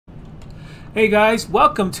Hey guys,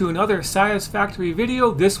 welcome to another Satisfactory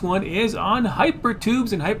video. This one is on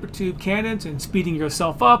hypertubes and hypertube cannons and speeding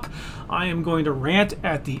yourself up. I am going to rant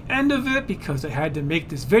at the end of it because I had to make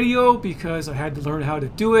this video because I had to learn how to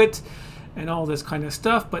do it and all this kind of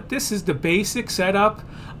stuff. But this is the basic setup.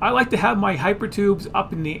 I like to have my hypertubes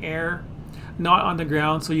up in the air, not on the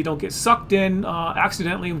ground, so you don't get sucked in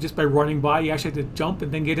accidentally just by running by. You actually have to jump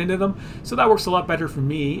and then get into them. So that works a lot better for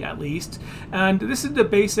me, at least. And this is the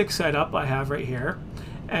basic setup I have right here.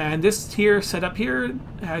 And this here setup here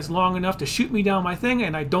has long enough to shoot me down my thing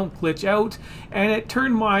and I don't glitch out. And it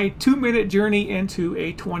turned my 2-minute journey into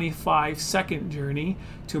a 25-second journey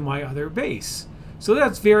to my other base. So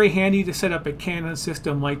that's very handy to set up a cannon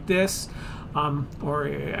system like this. Or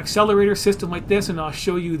an accelerator system like this, and I'll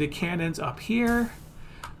show you the cannons up here.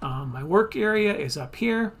 My work area is up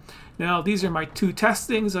here. Now these are my two test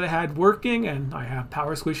things that I had working, and I have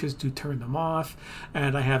power switches to turn them off,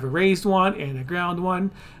 and I have a raised one and a ground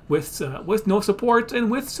one with no supports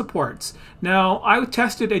and with supports. Now I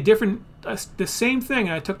tested the same thing.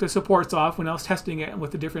 I took the supports off when I was testing it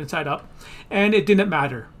with a different setup, and it didn't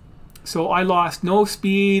matter. So I lost no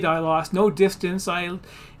speed, I lost no distance,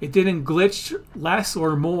 it didn't glitch less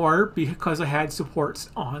or more because I had supports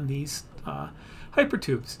on these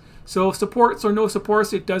hypertubes. So supports or no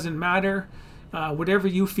supports, it doesn't matter. Whatever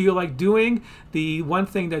you feel like doing. The one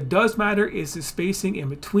thing that does matter is the spacing in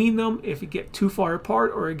between them. If you get too far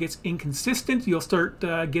apart or it gets inconsistent, you'll start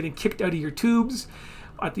getting kicked out of your tubes.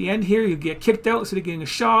 At the end here, you get kicked out instead of getting a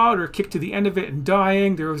shot, or kicked to the end of it and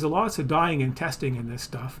dying. There was lots of dying and testing in this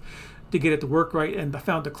stuff to get it to work right, and I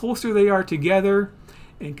found the closer they are together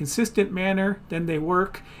in consistent manner, then they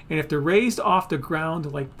work. And if they're raised off the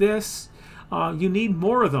ground like this, you need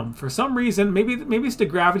more of them for some reason. Maybe it's the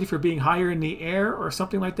gravity for being higher in the air or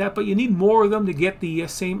something like that, but you need more of them to get the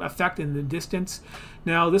same effect in the distance.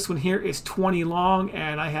 Now this one here is 20 long,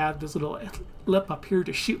 and I have this little lip up here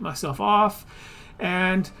to shoot myself off.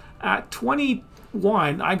 And at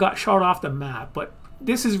 21, I got shot off the map. But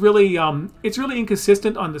this is really, it's really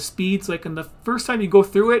inconsistent on the speeds. Like in the first time you go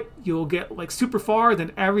through it, you'll get like super far.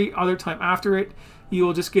 Then every other time after it,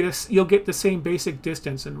 you'll just get you'll get the same basic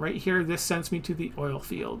distance. And right here, this sends me to the oil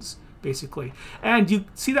fields, basically. And you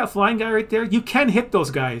see that flying guy right there? You can hit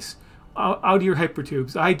those guys out of your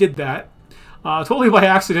hypertubes. I did that. Totally by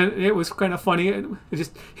accident. It was kind of funny. It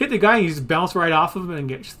just hit the guy and you just bounce right off of him and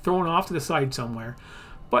get thrown off to the side somewhere.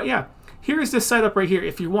 But yeah, here's the setup right here.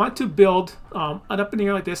 If you want to build an up in the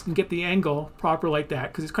air like this and get the angle proper like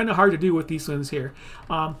that, because it's kind of hard to do with these ones here,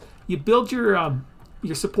 you build your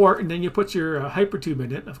support and then you put your hypertube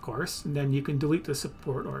in it, of course, and then you can delete the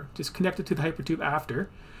support or just connect it to the hypertube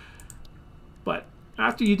after. But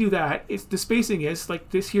after you do that, it's the spacing is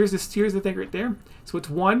like this. Here's the thing right there. So it's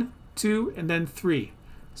 1, 2, and then 3.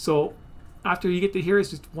 So after you get to here, it's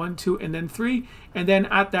just 1, 2, and then 3. And then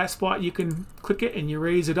at that spot, you can click it and you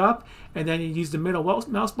raise it up. And then you use the middle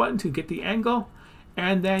mouse button to get the angle.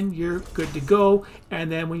 And then you're good to go.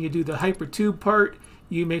 And then when you do the hypertube part,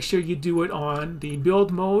 you make sure you do it on the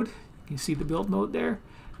build mode. You can see the build mode there.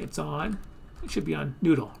 It's on. It should be on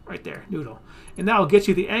noodle, right there, noodle. And that'll get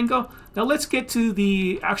you the angle. Now let's get to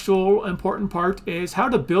the actual important part, is how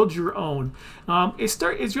to build your own.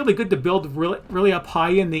 It's really good to build really up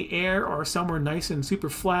high in the air or somewhere nice and super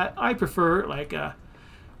flat. I prefer like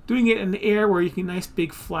doing it in the air where you can nice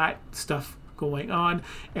big flat stuff going on.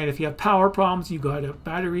 And if you have power problems, you got a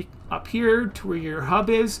battery up here to where your hub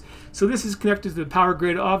is. So this is connected to the power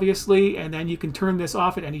grid, obviously, and then you can turn this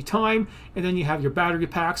off at any time. And then you have your battery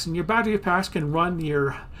packs, and your battery packs can run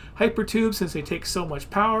your hypertubes since they take so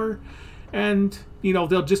much power. And you know,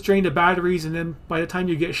 they'll just drain the batteries, and then by the time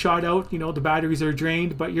you get shot out, you know, the batteries are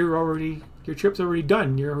drained, but your trip's already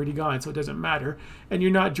done, you're already gone, so it doesn't matter. And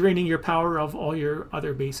you're not draining your power of all your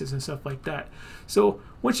other bases and stuff like that. So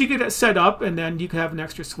once you get it set up, and then you can have an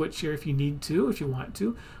extra switch here if you need to, if you want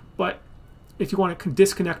to. But if you want to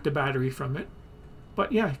disconnect the battery from it.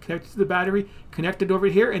 But yeah, connect it to the battery, connect it over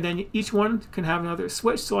here, and then each one can have another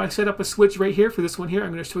switch. So I set up a switch right here for this one here.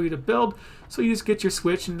 I'm going to show you the build. So you just get your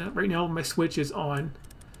switch, and right now my switch is on.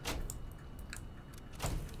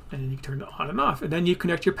 And then you can turn it on and off. And then you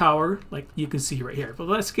connect your power like you can see right here. But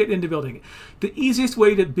let's get into building it. The easiest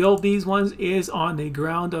way to build these ones is on the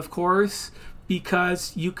ground, of course,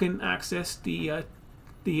 because you can access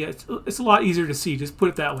it's a lot easier to see, just put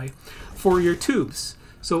it that way, for your tubes.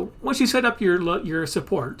 So once you set up your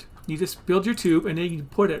support, you just build your tube, and then you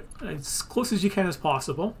put it as close as you can as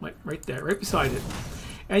possible, like right there, right beside it.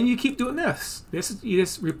 And you keep doing this. You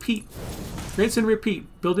just repeat, rinse and repeat,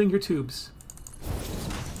 building your tubes.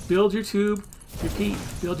 Build your tube, repeat,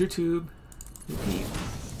 build your tube, repeat.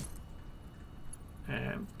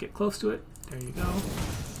 get close to it. There you go.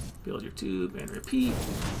 Build your tube and repeat.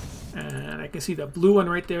 And I can see the blue one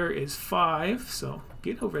right there is 5. So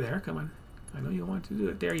get over there. Come on. I know you want to do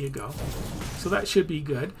it. There you go. So that should be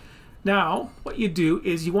good. Now, what you do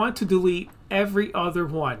is you want to delete every other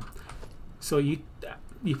one. So you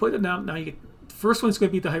put it down. Now you get, first one's going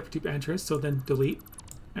to be the hypertube entrance. So then delete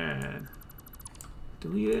and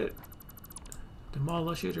delete it.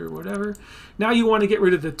 Demolish it or whatever. Now you want to get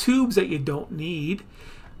rid of the tubes that you don't need,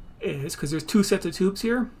 is because there's 2 sets of tubes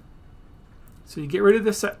here. So you get rid of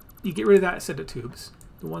the set. You get rid of that set of tubes,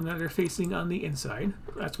 the one that are facing on the inside.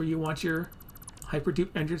 That's where you want your hypertube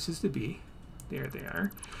entrances to be. There they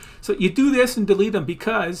are. So you do this and delete them,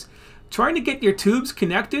 because trying to get your tubes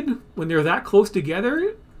connected when they're that close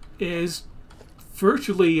together is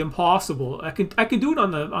virtually impossible. I can do it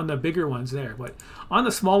on the bigger ones there, but on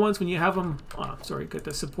the small ones, when you have them, get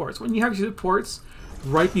the supports. When you have your supports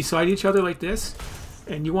right beside each other like this,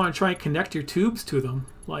 and you want to try and connect your tubes to them,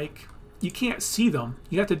 like, you can't see them.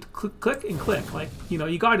 You have to click and click. Like, you know,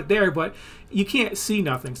 you got it there, but you can't see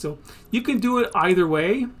nothing. So you can do it either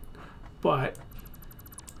way, but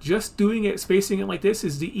just doing it, spacing it like this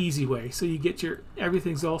is the easy way. So you get your,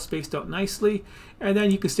 everything's all spaced out nicely, and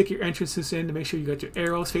then you can stick your entrances in to make sure you got your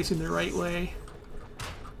arrows facing the right way.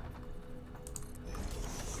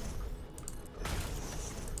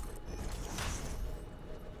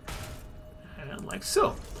 And like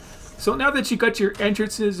so. So now that you got your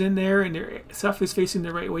entrances in there and your stuff is facing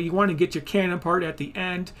the right way, you want to get your cannon part at the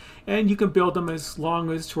end, and you can build them as long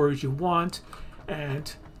as towards you want.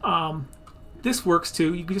 And this works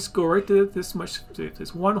too. You can just go right to this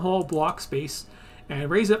one whole block space and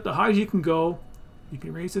raise up the high as you can go. You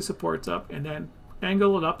can raise the supports up and then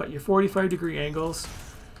angle it up at your 45-degree angles.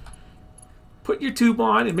 Put your tube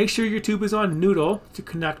on and make sure your tube is on noodle to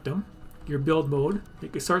connect them. Your build mode.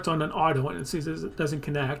 It starts on an auto and it says it doesn't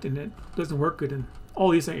connect and it doesn't work good in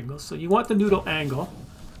all these angles. So you want the noodle angle,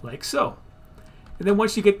 like so. And then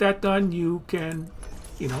once you get that done, you can,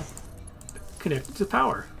 you know, connect it to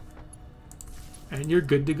power. And you're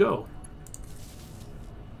good to go.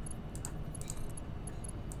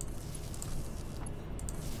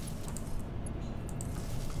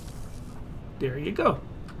 There you go.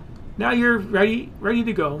 Now you're ready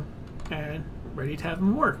to go and ready to have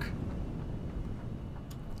them work.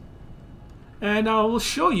 And I'll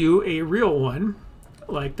show you a real one.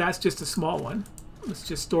 Like, that's just a small one. Let's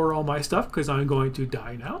just store all my stuff because I'm going to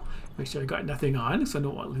die now. Make sure I got nothing on so I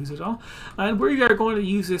don't want to lose it all. And we are going to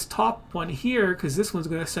use this top one here because this one's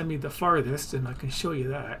going to send me the farthest, and I can show you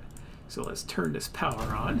that. So let's turn this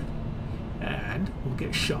power on and we'll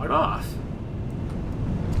get shot off.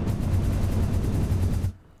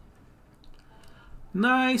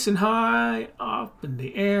 Nice and high, up in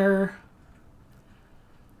the air.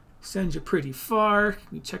 Sends you pretty far.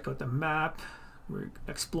 You check out the map. We're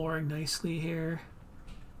exploring nicely here.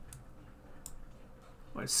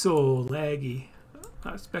 Oh, it's so laggy.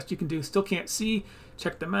 That's the best you can do. Still can't see.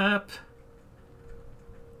 Check the map.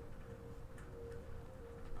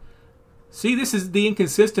 See, this is the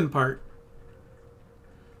inconsistent part.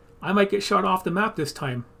 I might get shot off the map this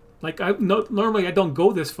time. Like, normally I don't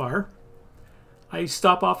go this far. I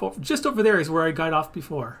stop off just over there is where I got off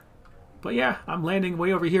before. But yeah, I'm landing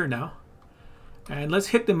way over here now. And let's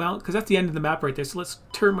hit the mountain, because that's the end of the map right there. So let's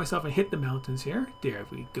turn myself and hit the mountains here. There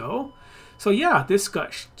we go. So yeah, this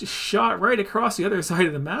got just shot right across the other side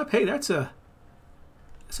of the map. Hey, that's a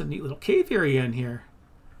neat little cave area in here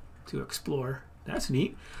to explore. That's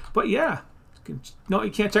neat. But yeah, no,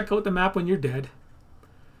 you can't check out the map when you're dead.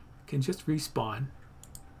 You can just respawn.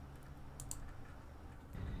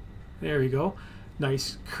 There we go.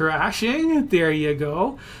 Nice crashing. There you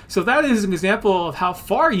go. So that is an example of how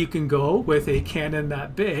far you can go with a cannon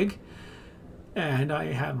that big. And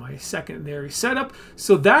I have my secondary setup.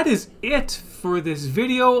 So that is it for this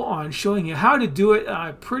video on showing you how to do it.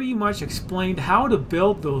 I pretty much explained how to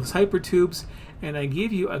build those hypertubes, and I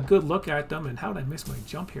gave you a good look at them. And how did I miss my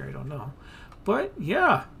jump here? I don't know. But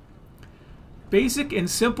yeah, basic and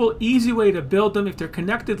simple, easy way to build them. If they're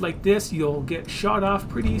connected like this, you'll get shot off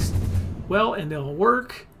pretty well, and they'll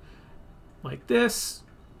work like this.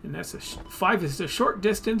 And that's 5 is a short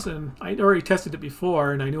distance, and I already tested it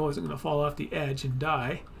before, and I knew I wasn't going to fall off the edge and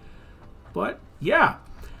die. But yeah,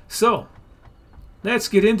 so let's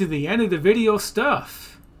get into the end of the video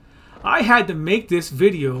stuff. I had to make this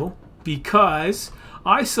video because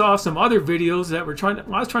I saw some other videos that were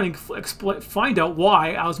I was trying to find out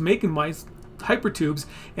why I was making my hypertubes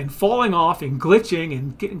and falling off and glitching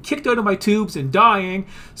and getting kicked out of my tubes and dying.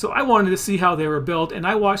 So I wanted to see how they were built, and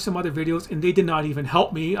I watched some other videos and they did not even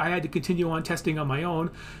help me. I had to continue on testing on my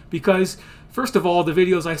own because, first of all, the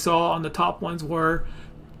videos I saw on the top ones were,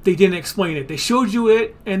 they didn't explain it. They showed you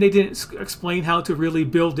it and they didn't explain how to really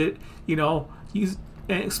build it, you know,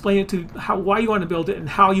 and explain it to why you want to build it and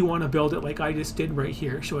how you want to build it, like I just did right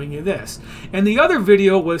here showing you this. And the other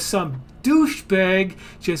video was some douchebag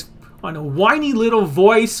just on a whiny little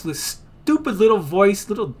voice with stupid little voice,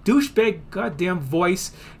 little douchebag goddamn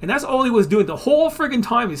voice, and that's all he was doing the whole friggin'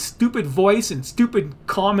 time, is stupid voice and stupid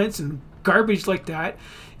comments and garbage like that.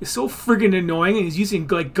 It's so friggin' annoying, and he's using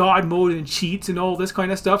like God mode and cheats and all this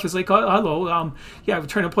kind of stuff. It's like, oh, hello, yeah, I'm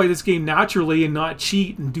trying to play this game naturally and not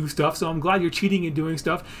cheat and do stuff, so I'm glad you're cheating and doing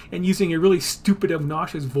stuff and using a really stupid,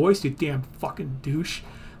 obnoxious voice, you damn fucking douche.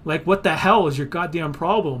 Like, what the hell is your goddamn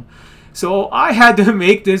problem? So I had to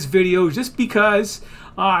make this video just because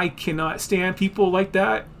I cannot stand people like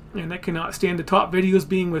that, and I cannot stand the top videos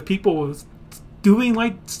being with people doing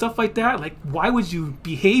like stuff like that. Like, why would you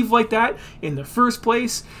behave like that in the first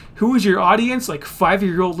place? Who is your audience? Like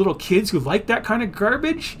 5-year-old little kids who like that kind of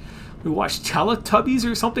garbage, who watch Teletubbies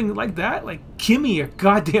or something like that? Like, give me a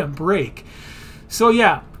goddamn break. So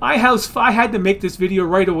yeah, I had to make this video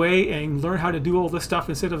right away and learn how to do all this stuff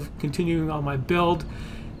instead of continuing on my build,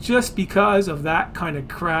 just because of that kind of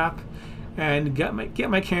crap, and get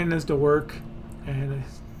my cannons to work and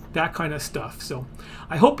that kind of stuff. So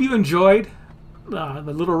I hope you enjoyed the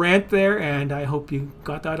little rant there, and I hope you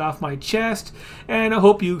got that off my chest, and I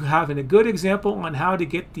hope you have a good example on how to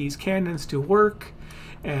get these cannons to work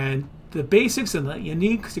and the basics and that you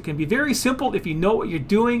need, because it can be very simple if you know what you're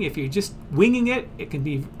doing. If you're just winging it, it can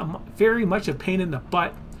be very much a pain in the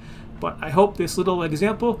butt. But I hope this little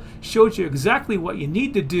example showed you exactly what you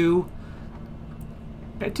need to do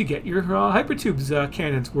to get your hypertubes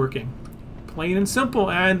cannons working. Plain and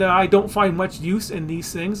simple, and I don't find much use in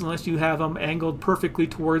these things unless you have them angled perfectly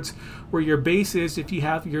towards where your base is. If you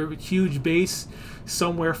have your huge base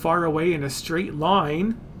somewhere far away in a straight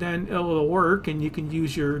line, then it'll work, and you can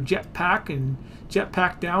use your jetpack and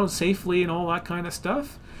jetpack down safely and all that kind of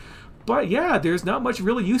stuff. But yeah, there's not much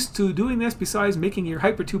really use to doing this besides making your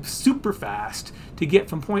hypertube super fast to get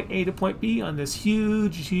from point A to point B on this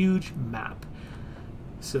huge map.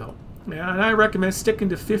 So yeah, and I recommend sticking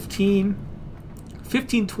to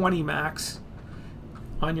 1520 max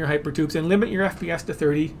on your hypertubes and limit your FPS to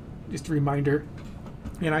 30, just a reminder.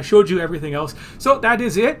 And I showed you everything else. So that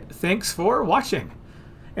is it. Thanks for watching,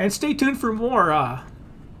 and stay tuned for more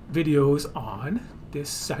videos on this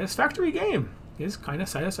Satisfactory game. It's kind of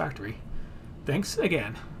satisfactory. Thanks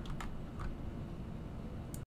again.